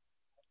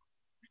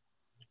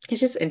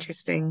 It's just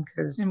interesting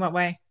because. In what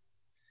way?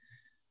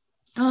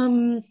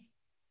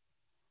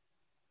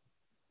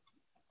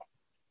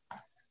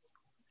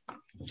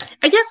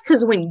 I guess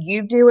because when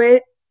you do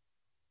it,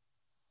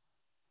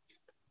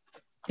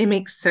 it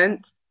makes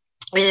sense.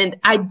 And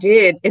I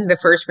did in the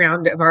first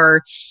round of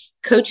our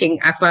coaching,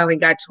 I finally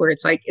got to where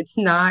it's like, it's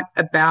not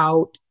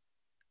about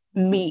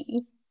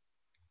me.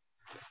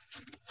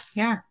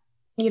 Yeah.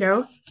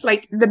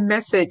 Like the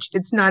message,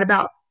 it's not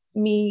about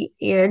me,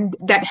 and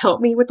that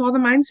helped me with all the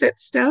mindset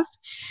stuff.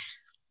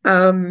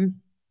 And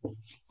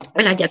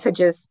I guess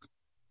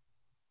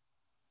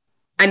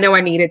I know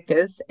I needed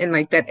this, and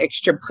like that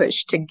extra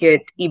push to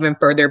get even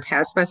further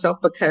past myself,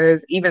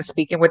 because even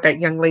speaking with that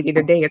young lady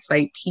today, it's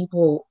like,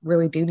 people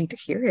really do need to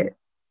hear it.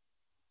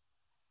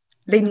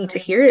 They need to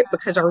hear it,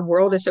 because our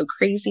world is so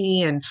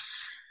crazy, and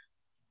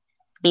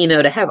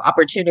to have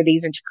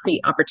opportunities and to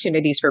create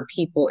opportunities for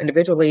people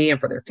individually and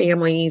for their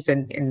families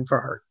and for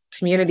our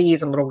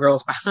communities and little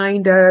girls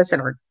behind us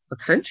and our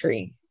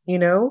country,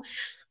 and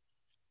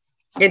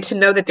to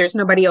know that there's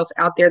nobody else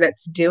out there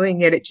that's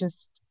doing it.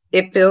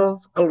 It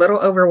feels a little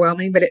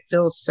overwhelming, but it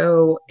feels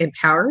so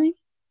empowering,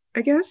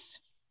 I guess.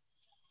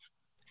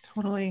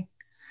 Totally.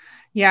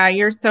 Yeah,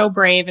 you're so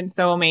brave and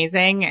so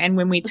amazing. And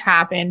when we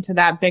tap into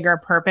that bigger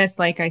purpose,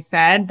 like I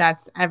said,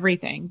 that's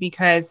everything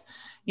because,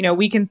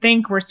 we can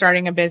think we're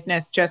starting a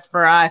business just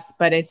for us,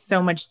 but it's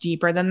so much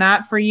deeper than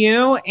that for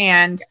you.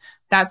 And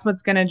that's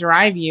what's going to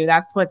drive you.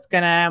 That's what's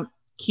going to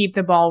keep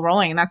the ball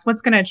rolling. That's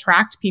what's going to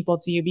attract people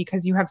to you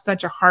because you have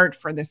such a heart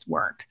for this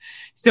work.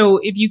 So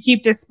if you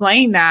keep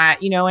displaying that,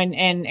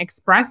 and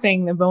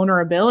expressing the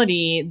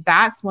vulnerability,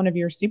 that's one of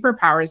your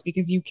superpowers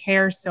because you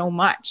care so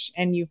much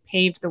and you've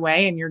paved the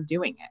way and you're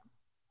doing it.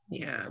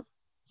 Yeah.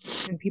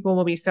 And people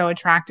will be so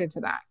attracted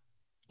to that.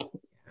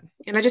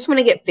 And I just want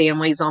to get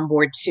families on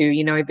board too,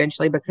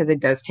 eventually, because it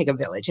does take a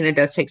village and it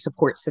does take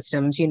support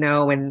systems,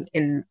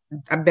 and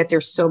I bet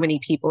there's so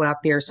many people out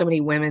there, so many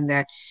women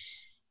that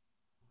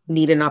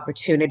need an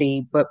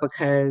opportunity, but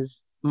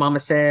because mama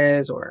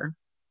says or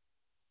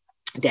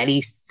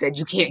daddy said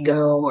you can't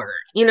go, or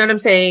you know what I'm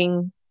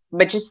saying,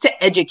 but just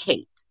to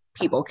educate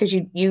people because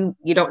you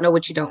don't know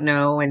what you don't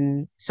know.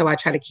 And so I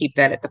try to keep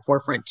that at the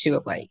forefront too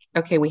of like,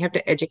 okay, we have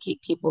to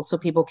educate people so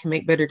people can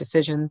make better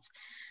decisions,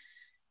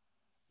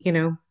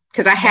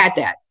 because I had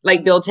that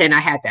like built in. I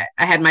had that.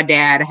 I had my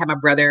dad, I had my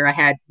brother, I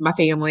had my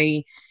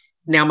family.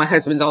 Now my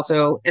husband's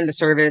also in the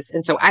service.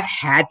 And so I've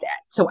had that.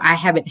 So I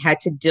haven't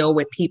had to deal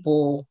with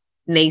people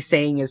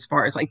naysaying as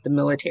far as like the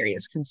military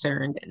is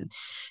concerned. And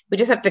we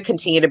just have to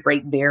continue to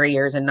break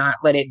barriers and not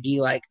let it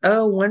be like,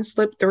 oh, one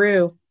slip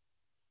through.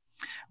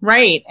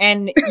 Right.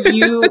 And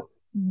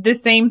the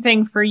same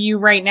thing for you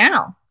right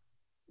now.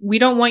 We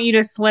don't want you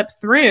to slip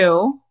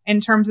through in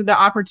terms of the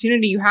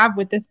opportunity you have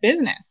with this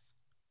business.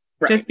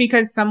 Right. Just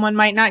because someone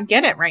might not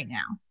get it right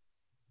now.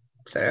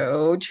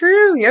 So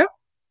true. Yep.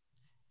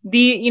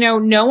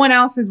 No one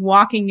else is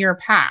walking your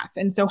path.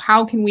 And so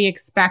how can we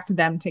expect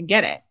them to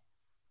get it?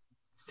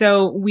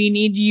 So we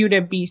need you to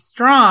be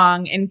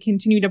strong and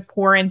continue to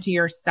pour into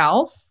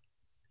yourself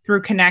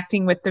through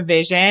connecting with the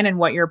vision and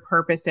what your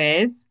purpose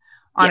is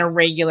on a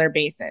regular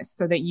basis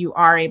so that you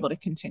are able to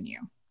continue.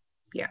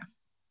 Yeah.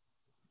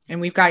 And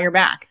we've got your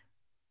back.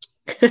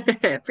 We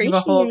have a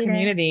whole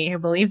community who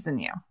believes in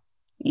you.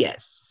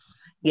 Yes.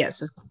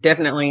 Yes.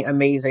 Definitely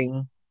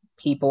amazing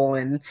people.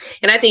 And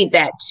I think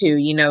that too,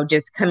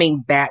 just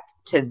coming back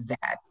to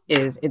that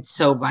it's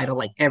so vital.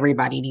 Like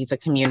everybody needs a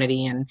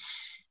community and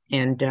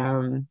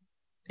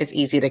it's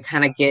easy to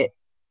kind of get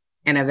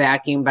in a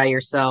vacuum by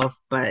yourself,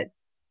 but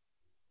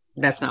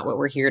that's not what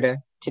we're here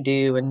to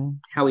do and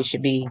how we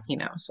should be,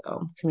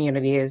 so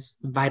community is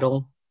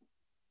vital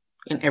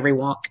in every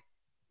walk.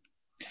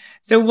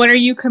 So what are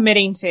you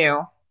committing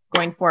to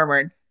going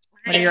forward?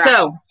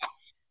 So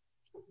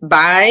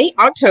by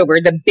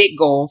October, the big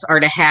goals are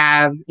to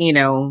have,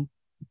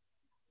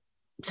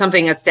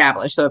 something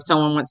established. So if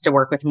someone wants to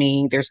work with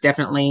me, there's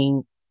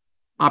definitely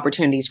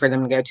opportunities for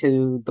them to go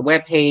to the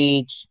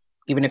webpage,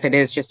 even if it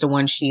is just a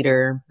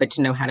one-sheeter, but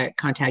to know how to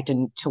contact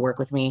and to work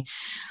with me.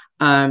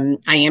 I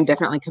am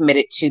definitely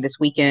committed to this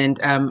weekend.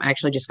 I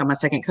actually just got my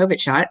second COVID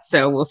shot,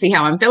 so we'll see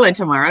how I'm feeling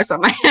tomorrow. So I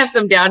might have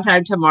some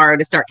downtime tomorrow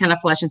to start kind of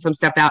fleshing some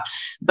stuff out.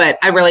 But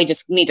I really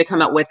just need to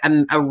come up with a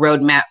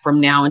roadmap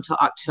from now until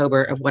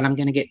October of what I'm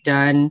going to get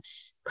done,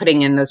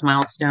 putting in those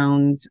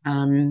milestones.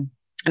 And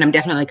I'm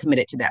definitely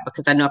committed to that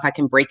because I know if I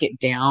can break it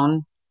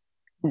down,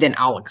 then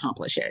I'll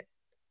accomplish it.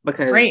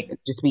 Because it'd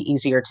just be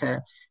easier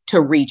to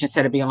reach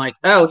instead of being like,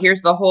 oh,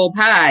 here's the whole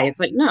pie. It's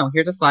like, no,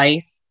 here's a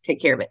slice, take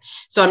care of it.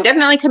 So I'm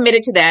definitely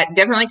committed to that.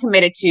 Definitely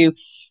committed to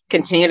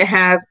continue to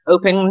have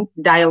open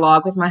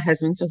dialogue with my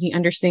husband so he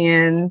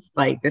understands,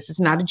 like, this is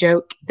not a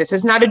joke. This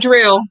is not a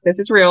drill. This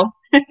is real,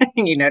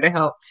 to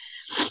help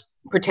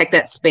protect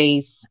that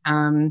space.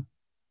 And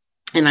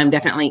I'm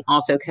definitely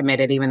also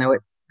committed, even though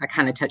I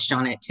kind of touched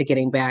on it, to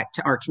getting back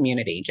to our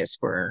community just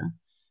for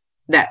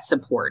that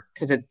support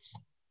because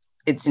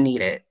it's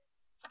needed.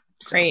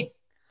 So. Great.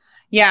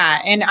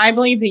 Yeah. And I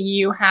believe that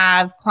you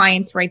have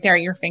clients right there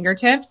at your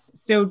fingertips.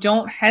 So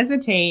don't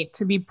hesitate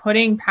to be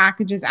putting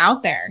packages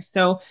out there.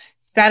 So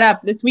set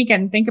up this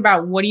weekend, think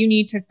about what do you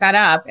need to set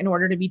up in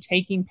order to be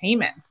taking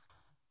payments.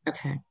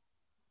 Okay.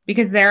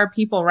 Because there are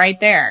people right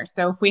there.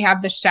 So if we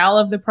have the shell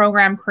of the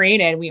program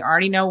created, we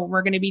already know what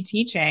we're going to be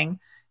teaching.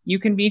 You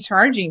can be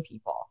charging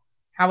people.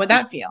 How would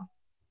that feel?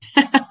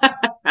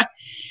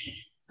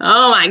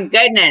 Oh my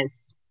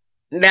goodness.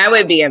 That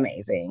would be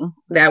amazing.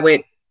 That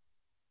would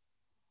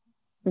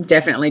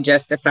definitely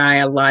justify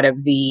a lot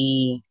of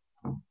the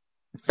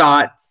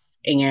thoughts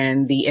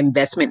and the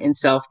investment in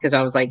self. Because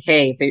I was like,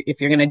 hey, if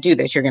you're going to do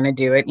this, you're going to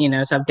do it.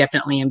 So I've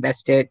definitely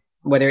invested,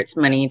 whether it's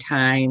money,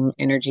 time,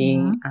 energy.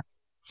 Mm-hmm.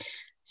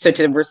 So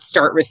to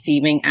start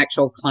receiving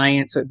actual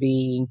clients would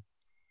be,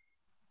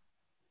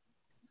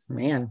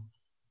 man,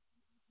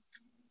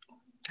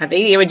 I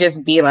think it would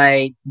just be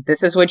like,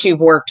 this is what you've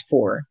worked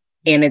for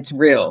and it's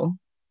real.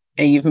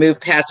 And you've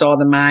moved past all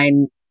the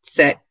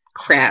mindset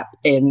crap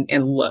and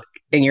look,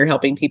 and you're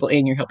helping people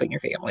and you're helping your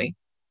family.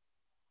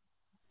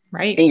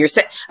 Right. And you're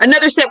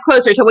another step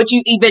closer to what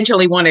you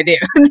eventually want to do.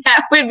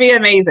 That would be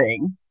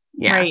amazing.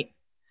 Yeah. Right.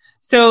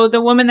 So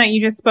the woman that you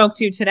just spoke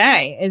to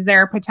today, is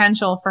there a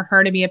potential for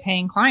her to be a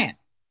paying client?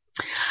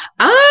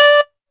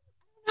 I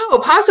Oh,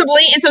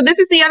 possibly. And so this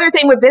is the other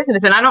thing with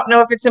business. And I don't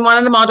know if it's in one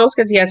of the modules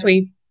because, yes,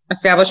 we've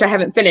established I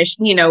haven't finished,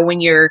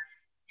 when you're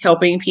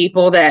helping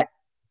people that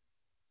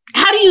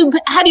how do you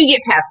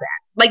get past that?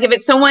 Like if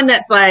it's someone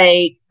that's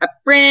like a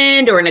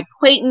friend or an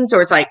acquaintance,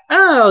 or it's like,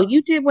 oh,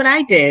 you did what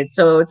I did.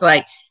 So it's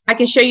like, I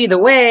can show you the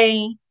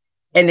way.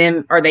 And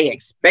then are they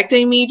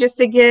expecting me just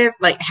to give?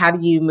 Like, how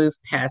do you move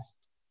past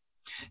that?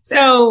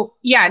 So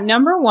yeah,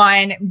 number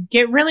one,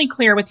 get really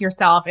clear with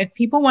yourself. If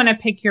people want to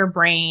pick your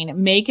brain,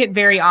 make it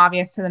very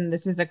obvious to them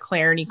this is a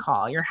clarity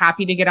call. You're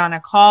happy to get on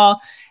a call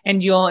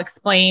and you'll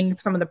explain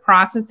some of the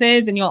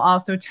processes, and you'll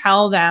also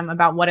tell them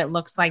about what it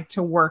looks like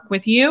to work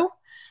with you.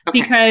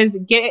 Okay. Because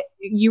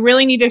you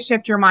really need to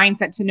shift your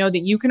mindset to know that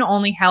you can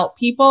only help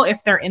people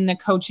if they're in the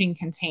coaching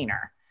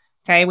container.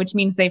 Okay. Which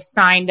means they've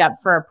signed up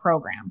for a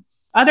program.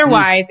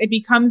 Otherwise, it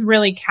becomes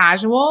really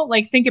casual.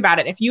 Like, think about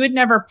it. If you had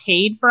never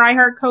paid for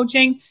iHeart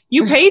Coaching,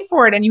 you paid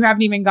for it and you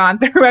haven't even gone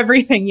through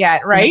everything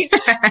yet, right?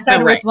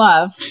 Said with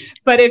love.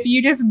 But if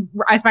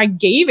I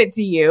gave it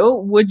to you,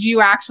 would you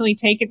actually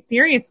take it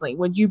seriously?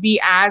 Would you be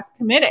as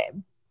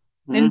committed?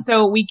 And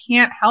so we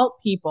can't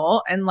help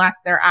people unless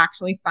they're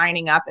actually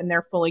signing up and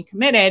they're fully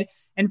committed.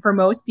 And for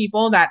most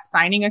people, that's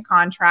signing a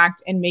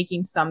contract and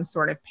making some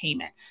sort of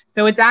payment.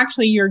 So it's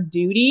actually your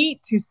duty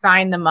to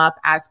sign them up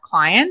as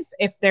clients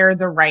if they're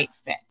the right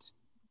fit,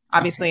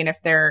 obviously. Okay. And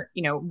if they're,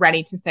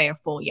 ready to say a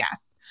full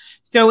yes.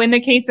 So in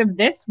the case of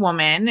this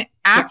woman,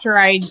 after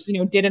I,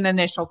 did an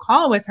initial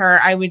call with her,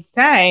 I would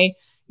say,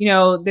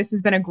 this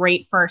has been a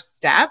great first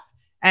step.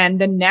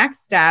 And the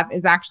next step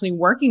is actually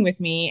working with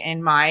me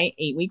in my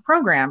 8-week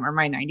program or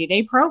my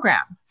 90-day program.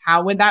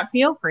 How would that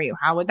feel for you?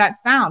 How would that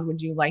sound?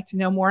 Would you like to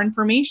know more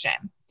information?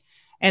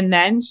 And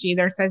then she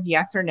either says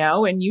yes or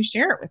no, and you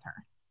share it with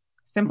her.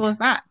 Simple as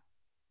that.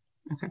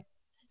 Okay.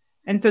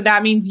 And so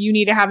that means you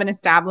need to have an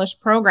established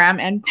program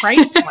and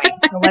price point.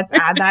 So let's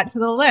add that to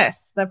the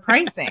list, the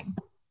pricing.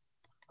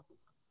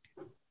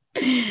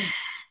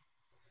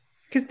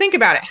 Because think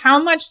about it.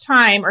 How much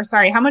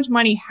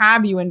money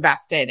have you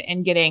invested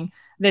in getting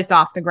this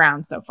off the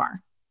ground so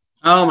far?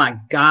 Oh my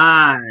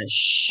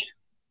gosh.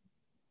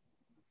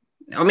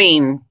 I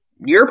mean,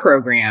 your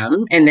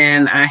program, and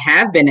then I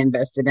have been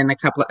invested in a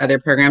couple of other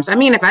programs. I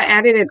mean, if I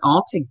added it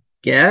all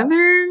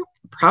together,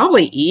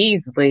 probably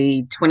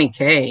easily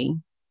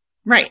 $20,000.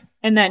 Right.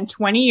 And then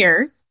 20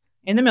 years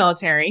in the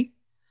military.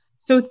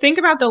 So think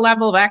about the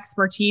level of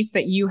expertise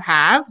that you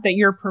have that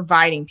you're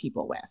providing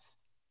people with.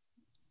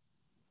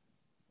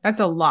 That's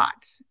a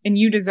lot. And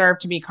you deserve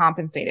to be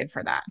compensated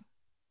for that.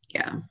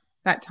 Yeah.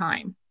 That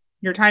time.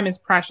 Your time is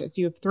precious.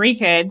 You have 3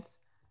 kids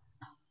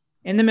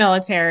in the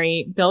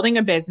military, building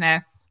a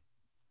business.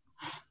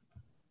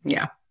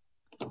 Yeah.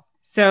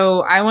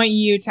 So I want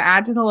you to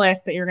add to the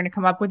list that you're going to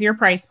come up with your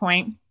price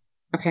point.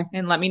 Okay.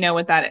 And let me know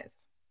what that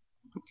is.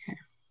 Okay.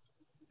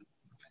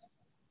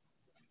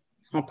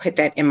 I'll put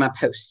that in my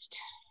post.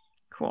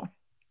 Cool.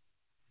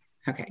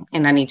 Okay.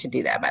 And I need to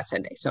do that by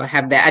Sunday. So I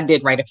have that. I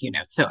did write a few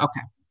notes. So,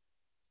 okay.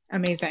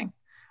 Amazing.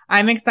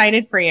 I'm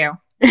excited for you.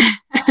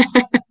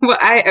 Well,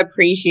 I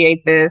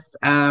appreciate this.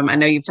 I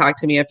know you've talked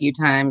to me a few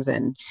times,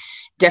 and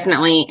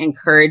definitely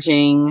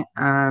encouraging,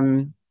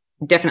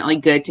 definitely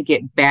good to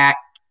get back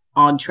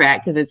on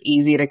track, because it's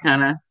easy to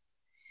kind of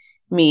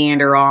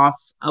meander off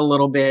a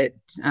little bit,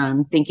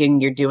 thinking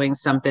you're doing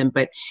something.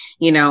 But,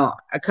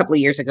 a couple of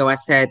years ago, I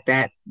said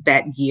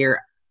that year,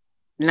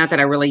 not that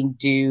I really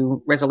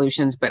do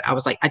resolutions, but I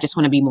was like, I just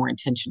want to be more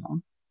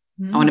intentional.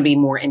 I want to be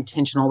more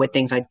intentional with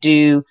things I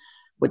do,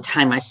 with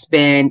time I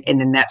spend. And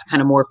then that's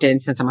kind of morphed in,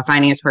 since I'm a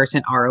finance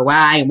person, ROI.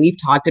 And we've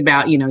talked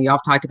about, y'all have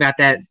talked about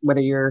that,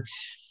 whether you're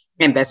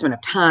investment of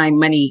time,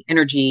 money,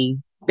 energy,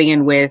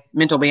 bandwidth,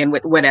 mental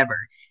bandwidth, whatever.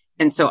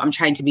 And so I'm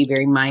trying to be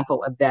very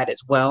mindful of that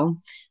as well.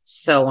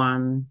 So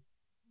I'm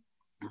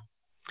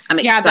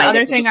excited. Yeah, the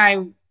other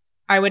thing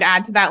I would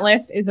add to that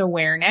list is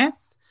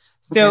awareness.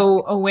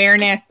 So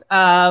awareness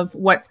of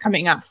what's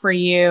coming up for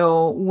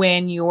you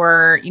when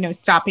you're,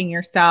 stopping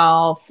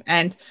yourself,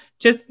 and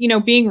just,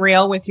 being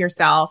real with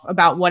yourself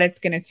about what it's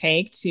going to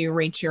take to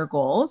reach your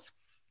goals.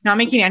 Not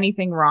making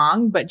anything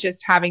wrong, but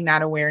just having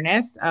that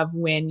awareness of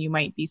when you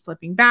might be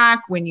slipping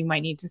back, when you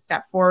might need to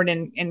step forward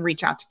and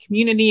reach out to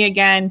community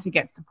again to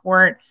get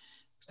support.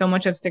 So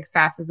much of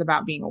success is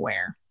about being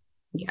aware.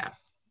 Yeah.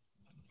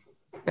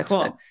 That's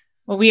cool. Good.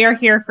 Well, we are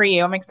here for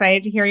you. I'm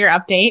excited to hear your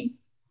update.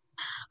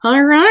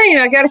 All right.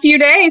 I got a few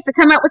days to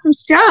come up with some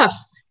stuff.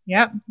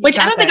 Yep. Which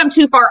I don't think I'm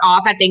too far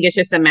off. I think it's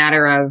just a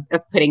matter of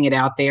putting it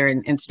out there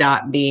and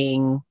stop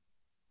being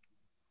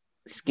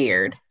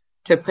scared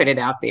to put it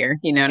out there,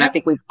 and I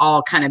think we've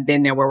all kind of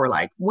been there where we're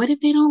like, what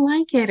if they don't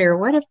like it? Or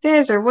what if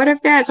this, or what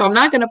if that? So I'm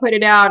not going to put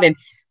it out. And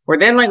we're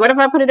then like, what if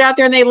I put it out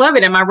there and they love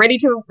it? Am I ready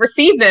to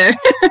receive them?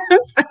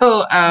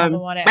 So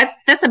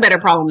that's a better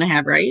problem to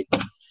have, right?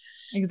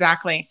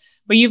 Exactly.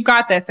 But you've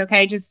got this.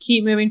 Okay. Just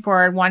keep moving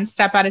forward one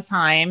step at a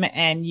time,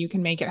 and you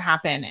can make it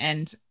happen.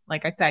 And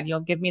like I said,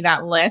 you'll give me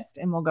that list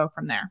and we'll go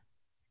from there.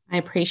 I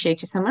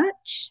appreciate you so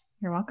much.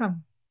 You're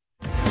welcome.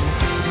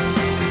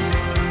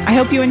 I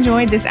hope you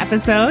enjoyed this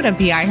episode of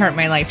the I Heart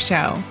My Life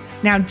show.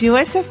 Now, do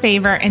us a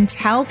favor and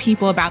tell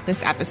people about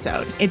this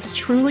episode. It's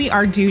truly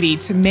our duty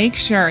to make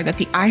sure that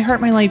the I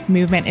Heart My Life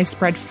movement is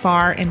spread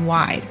far and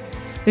wide.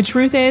 The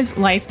truth is,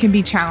 life can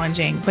be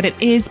challenging, but it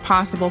is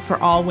possible for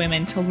all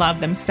women to love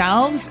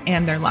themselves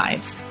and their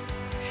lives.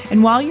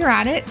 And while you're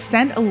at it,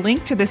 send a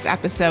link to this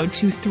episode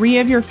to 3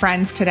 of your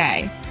friends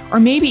today, or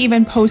maybe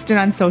even post it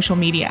on social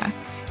media.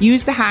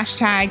 Use the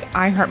hashtag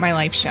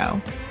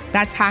 #IHeartMyLifeShow.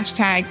 That's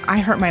hashtag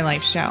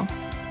 #IHeartMyLifeShow.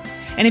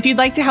 And if you'd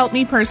like to help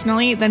me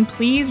personally, then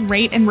please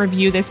rate and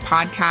review this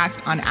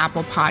podcast on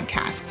Apple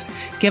Podcasts.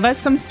 Give us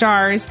some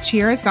stars,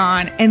 cheer us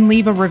on, and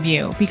leave a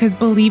review, because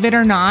believe it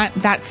or not,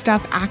 that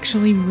stuff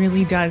actually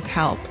really does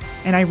help.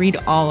 And I read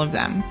all of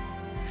them.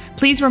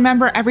 Please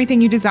remember, everything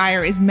you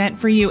desire is meant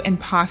for you and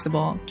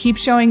possible. Keep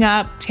showing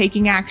up,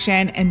 taking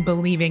action, and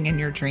believing in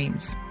your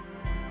dreams.